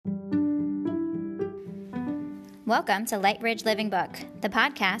Welcome to Lightridge Living Book, the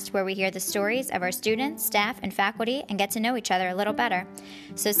podcast where we hear the stories of our students, staff, and faculty and get to know each other a little better.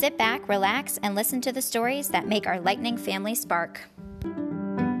 So sit back, relax, and listen to the stories that make our lightning family spark.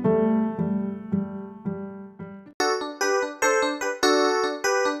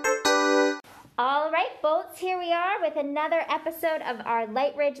 All right, folks, here we are with another episode of our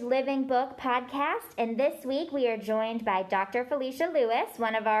Lightridge Living Book podcast. And this week we are joined by Dr. Felicia Lewis,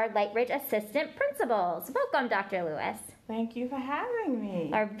 one of our Lightridge assistant principals. Welcome, Dr. Lewis. Thank you for having me.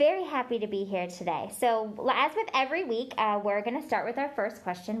 We're very happy to be here today. So, as with every week, we're going to start with our first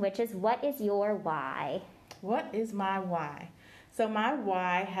question, which is, what is your why? What is my why? So my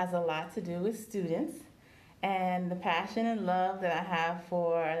why has a lot to do with students and the passion and love that I have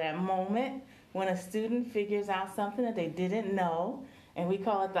for that moment when a student figures out something that they didn't know, and we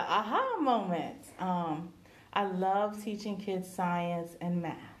call it the aha moment. I love teaching kids science and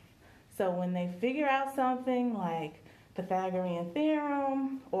math. So when they figure out something like Pythagorean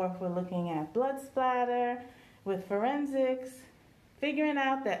theorem, or if we're looking at blood splatter with forensics, figuring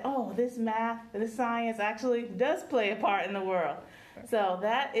out that, oh, this math, this science actually does play a part in the world. So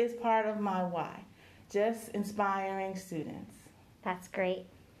that is part of my why, just inspiring students. That's great.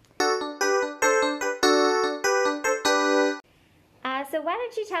 So why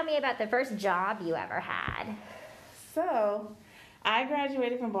don't you tell me about the first job you ever had? So I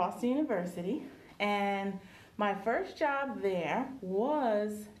graduated from Boston University, and my first job there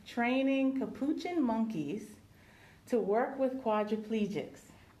was training capuchin monkeys to work with quadriplegics.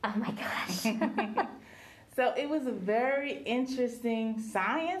 Oh my gosh. So it was a very interesting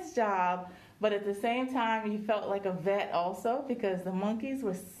science job, but at the same time you felt like a vet also, because the monkeys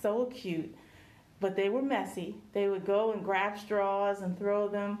were so cute, but they were messy. They would go and grab straws and throw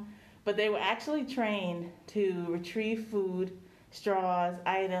them, but they were actually trained to retrieve food, straws,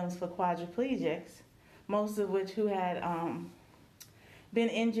 items for quadriplegics, most of which who had been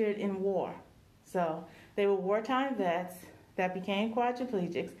injured in war. So they were wartime vets that became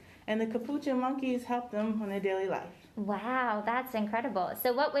quadriplegics, and the capuchin monkeys helped them in their daily life. Wow, that's incredible.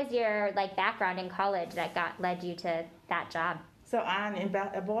 So what was your background in college that led you to that job? So I'm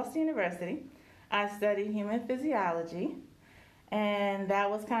at Boston University. I studied human physiology, and that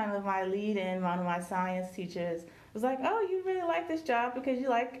was kind of my lead-in. One of my science teachers was like, oh, you really like this job because you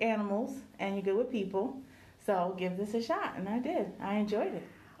like animals and you're good with people, so give this a shot. And I did. I enjoyed it.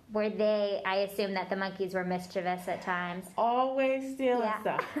 Were they, I assume that the monkeys were mischievous at times? Always stealing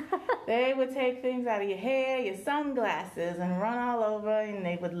stuff. They would take things out of your hair, your sunglasses, and run all over, and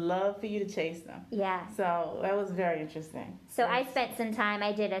they would love for you to chase them. Yeah. So that was very interesting. So I spent some time,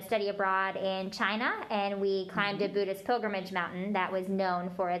 I did a study abroad in China, and we climbed a Buddhist pilgrimage mountain that was known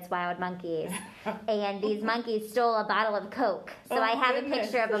for its wild monkeys. And these monkeys stole a bottle of Coke. So I have a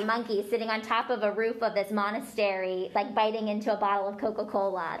picture of a monkey sitting on top of a roof of this monastery, biting into a bottle of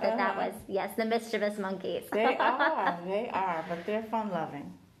Coca-Cola. That was, yes, the mischievous monkeys. They are, but they're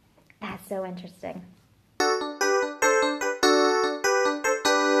fun-loving. That's so interesting.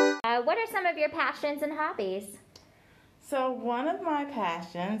 What are some of your passions and hobbies? So one of my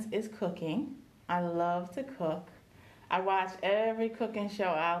passions is cooking. I love to cook. I watch every cooking show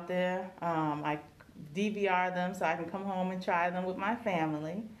out there. I DVR them so I can come home and try them with my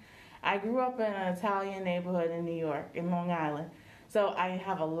family. I grew up in an Italian neighborhood in New York, in Long Island. So I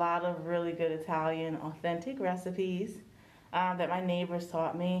have a lot of really good Italian authentic recipes that my neighbors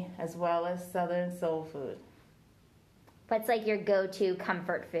taught me, as well as Southern soul food. What's your go-to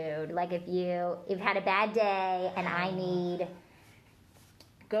comfort food? If you've had a bad day and I need...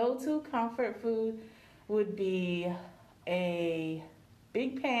 Go-to comfort food would be a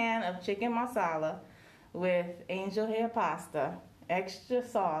big pan of chicken masala with angel hair pasta, extra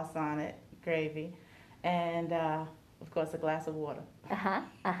sauce on it, gravy, and of course, a glass of water.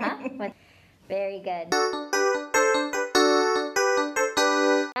 Very good.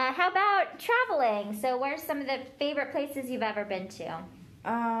 How about traveling? So what are some of the favorite places you've ever been to?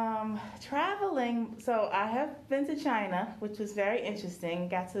 Traveling, so I have been to China, which was very interesting.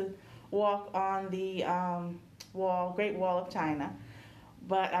 Got to walk on the Great Wall of China.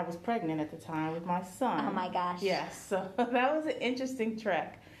 But I was pregnant at the time with my son. Oh my gosh. Yes, so that was an interesting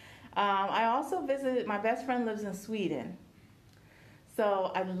trek. I also visited, my best friend lives in Sweden.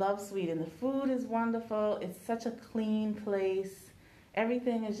 So I love Sweden. The food is wonderful. It's such a clean place.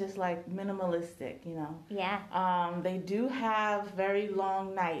 Everything is just minimalistic, Yeah. They do have very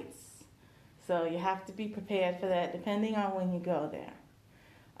long nights. So you have to be prepared for that depending on when you go there.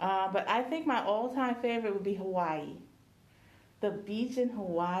 But I think my all-time favorite would be Hawaii. The beach in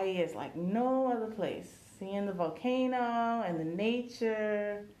Hawaii is like no other place. Seeing the volcano and the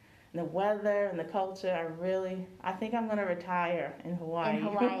nature, and the weather and the culture. I think I'm going to retire in Hawaii. In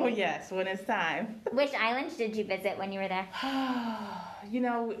Hawaii. Yes, when it's time. Which islands did you visit when you were there?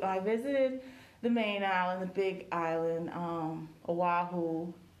 I visited the main island, the big island,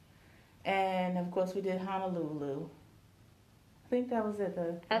 Oahu, and of course we did Honolulu. I think that was it.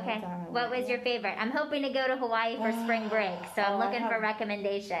 Okay. What was your favorite? I'm hoping to go to Hawaii for spring break, so I'm looking for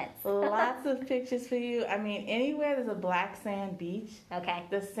recommendations. Lots of pictures for you. I mean, anywhere there's a black sand beach. Okay.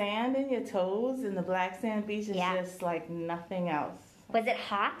 The sand in your toes in the black sand beach is just like nothing else. Was it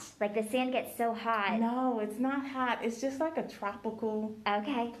hot? Like the sand gets so hot. No, it's not hot. It's just like a tropical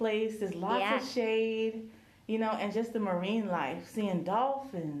place. There's lots of shade, and just the marine life, seeing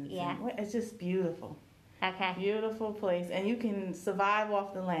dolphins. Yeah. It's just beautiful. Okay. Beautiful place. And you can survive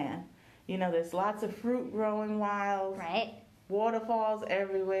off the land. There's lots of fruit growing wild. Right. Waterfalls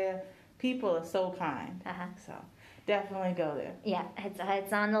everywhere. People are so kind. So definitely go there. Yeah,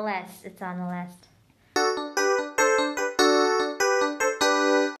 it's on the list. It's on the list.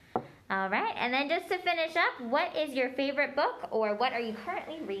 All right, and then just to finish up, what is your favorite book, or what are you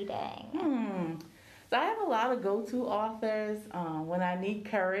currently reading? So I have a lot of go-to authors. When I need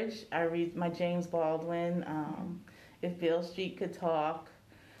courage, I read my James Baldwin, If Beale Street Could Talk.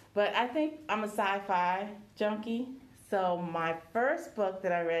 But I think I'm a sci-fi junkie. So my first book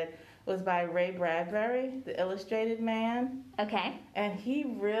that I read was by Ray Bradbury, The Illustrated Man. Okay. And he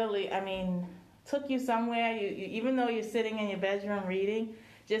really, took you somewhere. You even though you're sitting in your bedroom reading,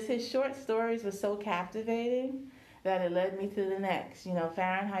 just his short stories were so captivating that it led me to the next,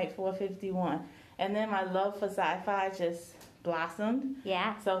 Fahrenheit 451. And then my love for sci-fi just blossomed.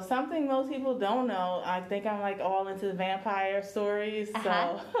 Yeah. So something most people don't know, I think I'm like all into the vampire stories.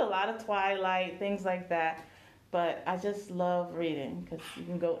 So a lot of Twilight, things like that. But I just love reading because you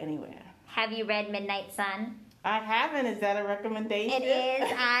can go anywhere. Have you read Midnight Sun? I haven't. Is that a recommendation? It is.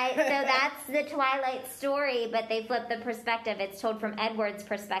 So that's the Twilight story, but they flip the perspective. It's told from Edward's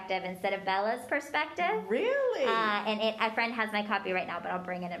perspective instead of Bella's perspective. Really? And a friend has my copy right now, but I'll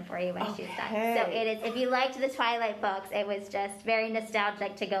bring it in for you when she's done. So it is. If you liked the Twilight books, it was just very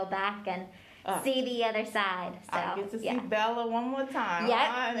nostalgic to go back and see the other side. So I get to see Bella one more time.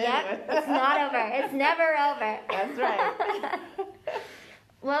 Yep. It's not over. It's never over. That's right.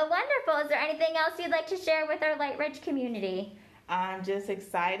 Well, wonderful. Is there anything else you'd like to share with our Light Ridge community? I'm just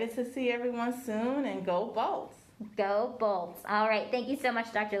excited to see everyone soon, and go Bolts. Go Bolts. All right. Thank you so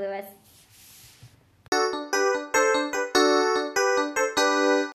much, Dr. Lewis.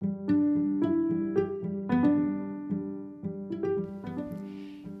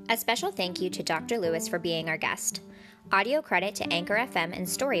 A special thank you to Dr. Lewis for being our guest. Audio credit to Anchor FM and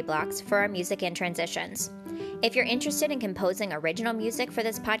Storyblocks for our music and transitions. If you're interested in composing original music for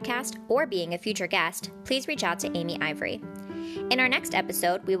this podcast or being a future guest, please reach out to Amy Ivory. In our next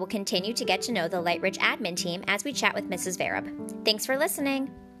episode, we will continue to get to know the Light Ridge admin team as we chat with Mrs. Verub. Thanks for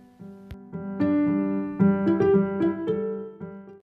listening.